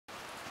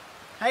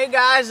Hey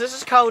guys, this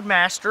is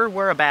Codemaster.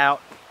 We're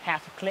about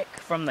half a click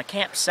from the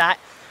campsite.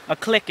 A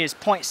click is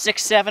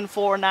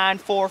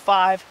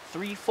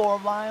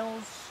 0.67494534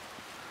 miles.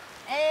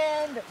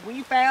 And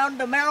we found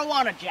the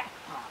marijuana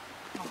jackpot.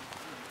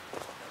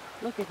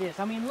 Look at this.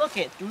 I mean, look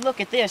at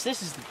this.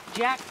 This is the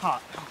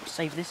jackpot. I'll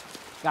save this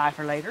guy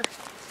for later.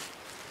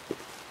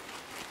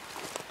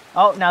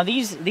 Oh, now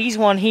these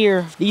one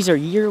here, these are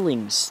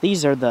yearlings.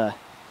 These are the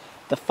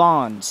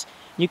fawns.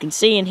 You can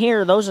see in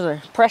here, those are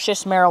the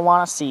precious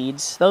marijuana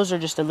seeds. Those are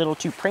just a little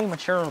too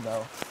premature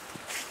though.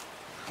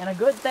 And a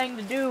good thing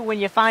to do when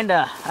you find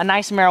a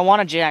nice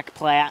marijuana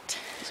jackpot,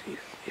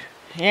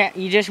 yeah,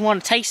 you just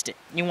want to taste it.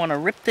 You want to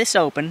rip this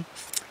open,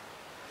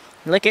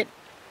 lick it.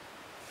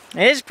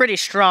 It is pretty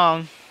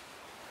strong.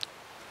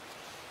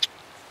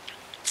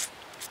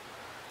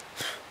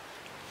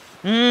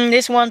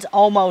 This one's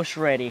almost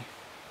ready.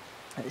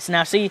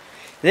 Now see,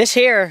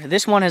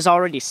 this one has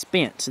already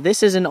spent. So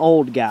this is an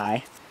old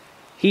guy.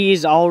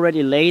 He's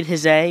already laid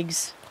his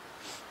eggs.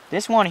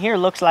 This one here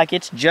looks like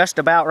it's just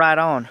about right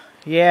on.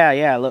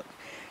 Yeah, look.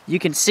 You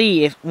can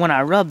see when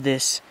I rub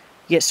this,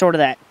 you get sort of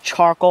that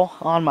charcoal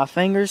on my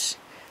fingers.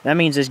 That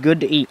means it's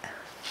good to eat.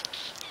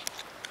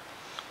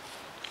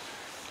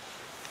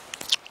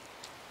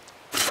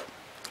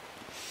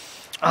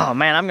 Oh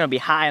man, I'm gonna be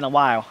high in a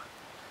while.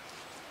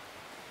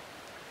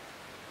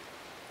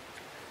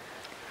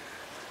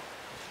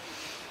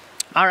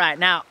 Alright,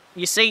 now,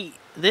 you see,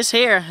 this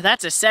here,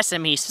 that's a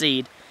sesame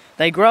seed.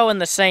 They grow in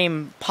the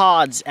same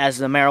pods as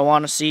the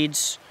marijuana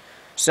seeds.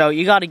 So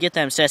you gotta get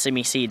them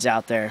sesame seeds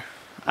out there.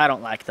 I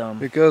don't like them.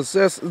 Because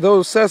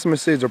those sesame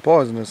seeds are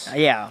poisonous.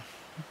 Yeah.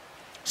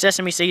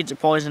 Sesame seeds are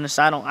poisonous.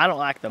 I don't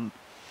like them.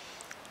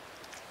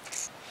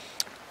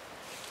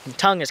 The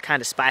tongue is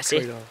kind of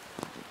spicy.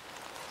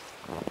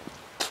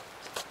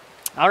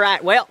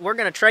 Alright, well, we're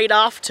gonna trade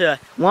off to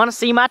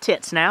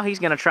Wannacmytits now. He's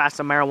gonna try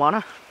some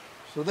marijuana.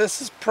 So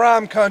this is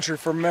prime country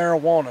for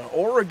marijuana.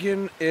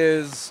 Oregon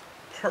is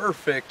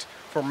perfect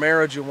for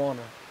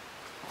marijuana.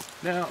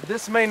 Now,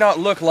 this may not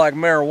look like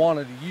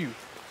marijuana to you,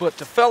 but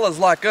to fellas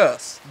like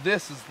us,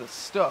 this is the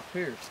stuff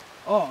here.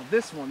 Oh,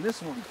 this one.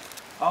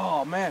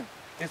 Oh man,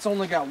 it's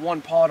only got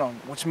one pod on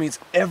it, which means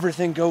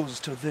everything goes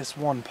to this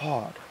one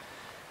pod.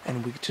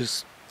 And we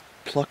just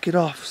pluck it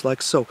off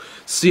like so.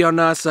 See how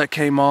nice that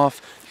came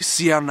off? You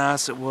see how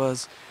nice it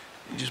was?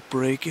 You just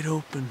break it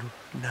open,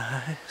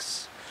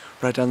 nice.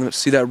 Right down the,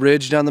 see that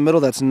ridge down the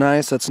middle? That's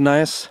nice, that's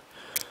nice.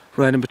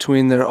 Right in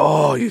between there.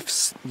 Oh, you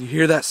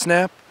hear that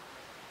snap?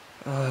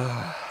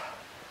 Oh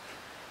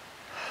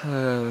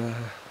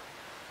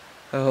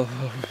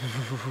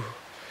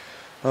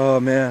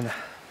man.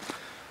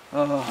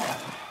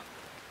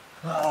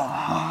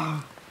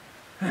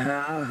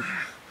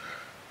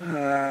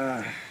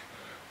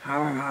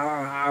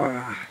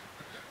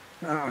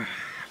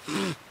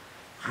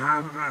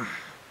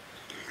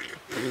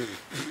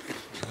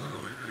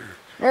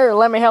 Here,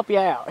 let me help you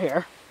out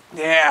here.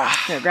 Yeah.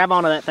 Here, grab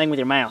onto that thing with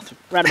your mouth.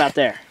 Right about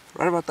there.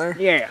 Right about there?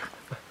 Yeah.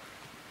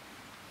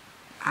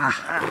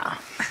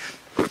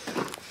 Let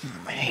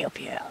me help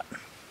you out.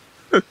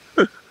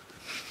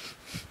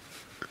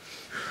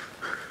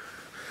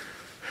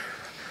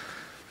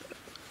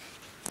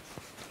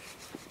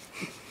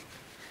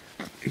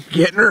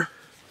 Getting her?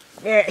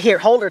 Yeah, here,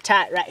 hold her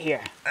tight right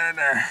here. And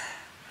there.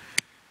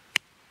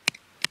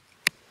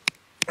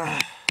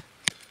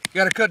 You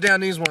gotta cut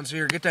down these ones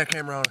here. Get that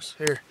camera on us.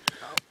 Here.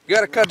 You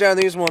gotta cut down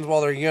these ones while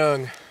they're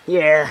young.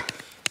 Yeah.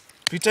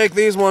 If you take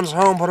these ones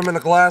home, put them in a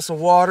glass of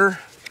water,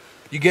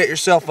 you get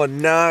yourself a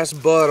nice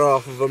bud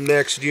off of them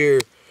next year.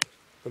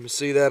 Let me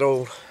see that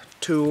old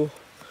tool.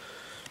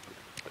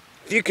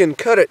 If you can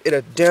cut it at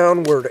a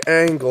downward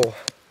angle,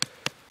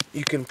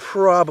 you can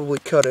probably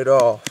cut it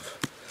off.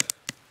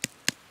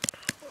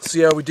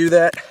 See how we do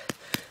that?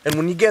 And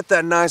when you get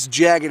that nice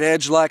jagged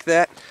edge like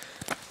that,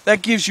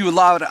 that gives you a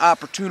lot of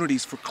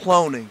opportunities for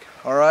cloning,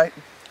 alright?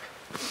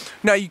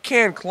 Now you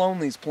can clone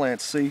these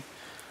plants, see?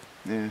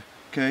 Yeah,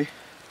 okay.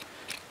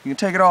 You can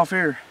take it off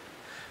here.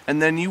 And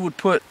then you would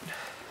put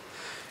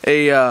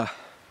a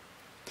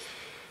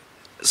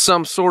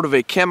some sort of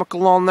a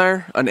chemical on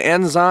there, an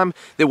enzyme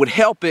that would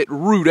help it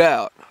root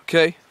out,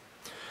 okay?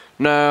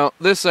 Now,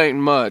 this ain't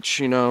much,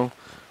 you know.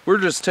 We're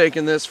just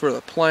taking this for the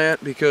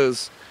plant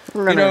because,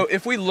 you know,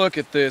 if we look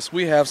at this,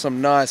 we have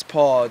some nice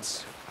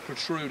pods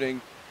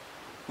protruding.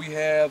 We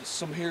have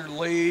some here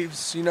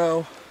leaves, you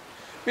know.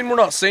 I mean, we're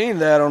not seeing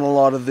that on a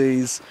lot of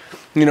these.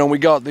 You know, we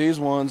got these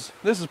ones.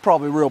 This is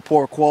probably real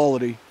poor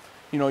quality.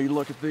 You know, you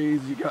look at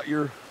these, you got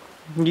your...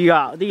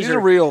 These are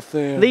real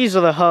thin. These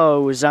are the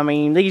hoes. I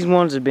mean, these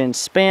ones have been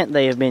spent.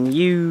 They have been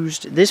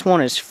used. This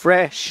one is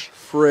fresh.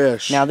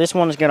 Fresh. Now this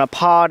one is going to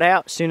pod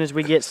out as soon as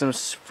we get some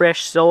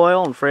fresh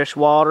soil and fresh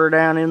water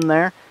down in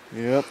there.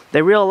 Yep.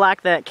 They really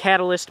like that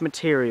catalyst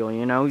material,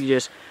 you know. You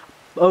just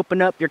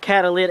open up your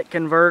catalytic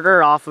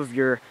converter off of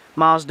your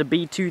Mazda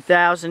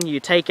B2000. You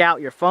take out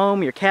your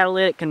foam, your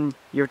catalytic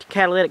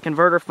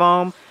converter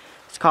foam.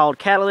 It's called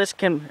catalyst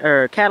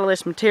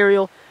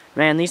material.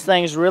 Man, these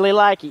things really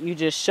like it. You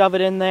just shove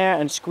it in there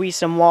and squeeze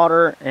some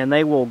water and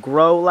they will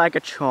grow like a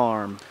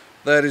charm.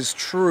 That is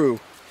true.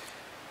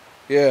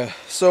 Yeah,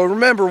 so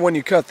remember when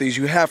you cut these,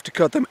 you have to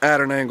cut them at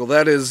an angle.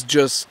 That is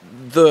just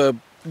the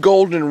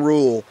golden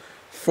rule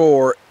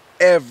for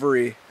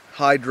every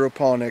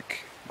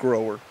hydroponic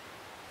grower.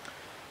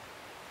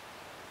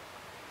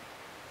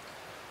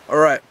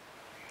 Alright,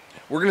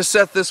 we're going to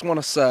set this one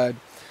aside.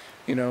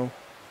 You know,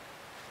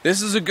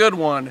 this is a good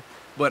one,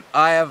 but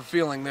I have a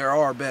feeling there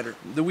are better.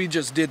 We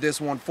just did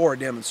this one for a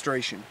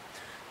demonstration.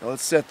 Now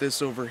let's set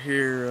this over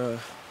here.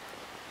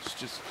 It's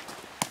just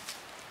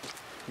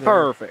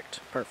there.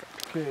 Perfect.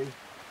 Okay.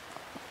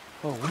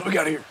 Oh, what do we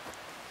got here?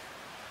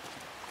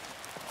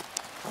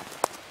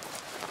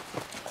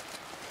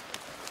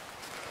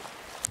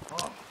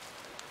 Oh,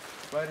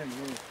 right in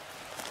here.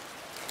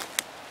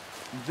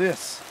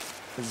 This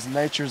is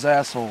nature's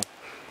asshole.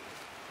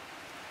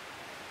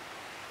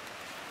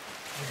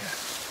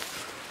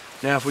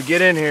 Yeah. Now if we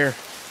get in here,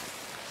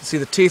 see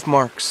the teeth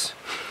marks.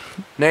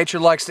 Nature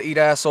likes to eat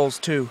assholes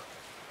too.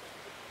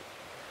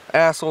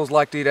 Assholes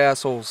like to eat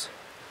assholes.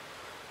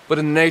 But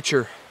in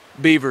nature,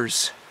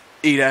 beavers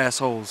eat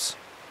assholes.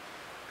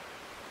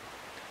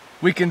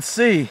 We can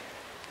see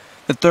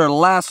that there are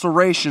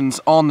lacerations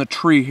on the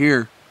tree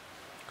here.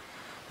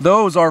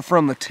 Those are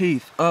from the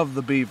teeth of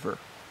the beaver.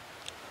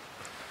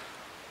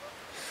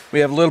 We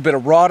have a little bit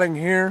of rotting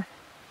here.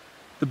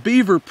 The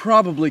beaver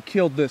probably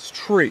killed this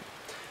tree.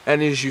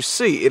 And as you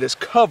see, it is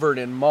covered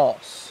in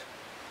moss.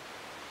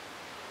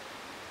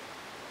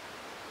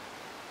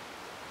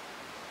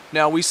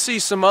 Now we see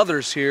some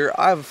others here.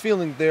 I have a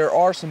feeling there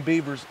are some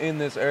beavers in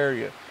this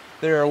area.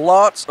 There are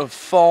lots of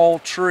fall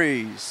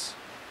trees.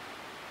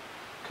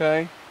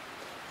 Okay?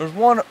 There's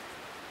one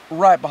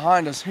right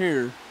behind us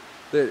here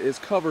that is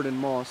covered in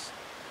moss.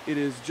 It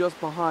is just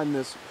behind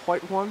this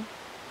white one.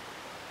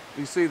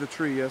 You see the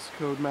tree, yes,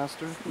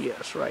 Codemaster?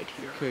 Yes, right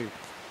here. Okay.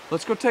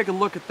 Let's go take a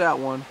look at that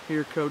one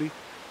here, Cody.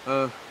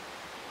 Okay.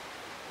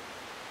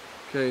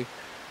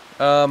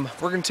 We're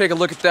going to take a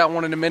look at that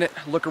one in a minute.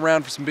 Look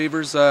around for some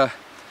beavers.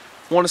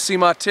 Want to see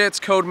my tits?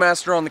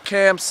 Codemaster on the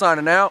cam,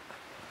 signing out.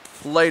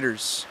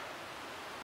 Laters.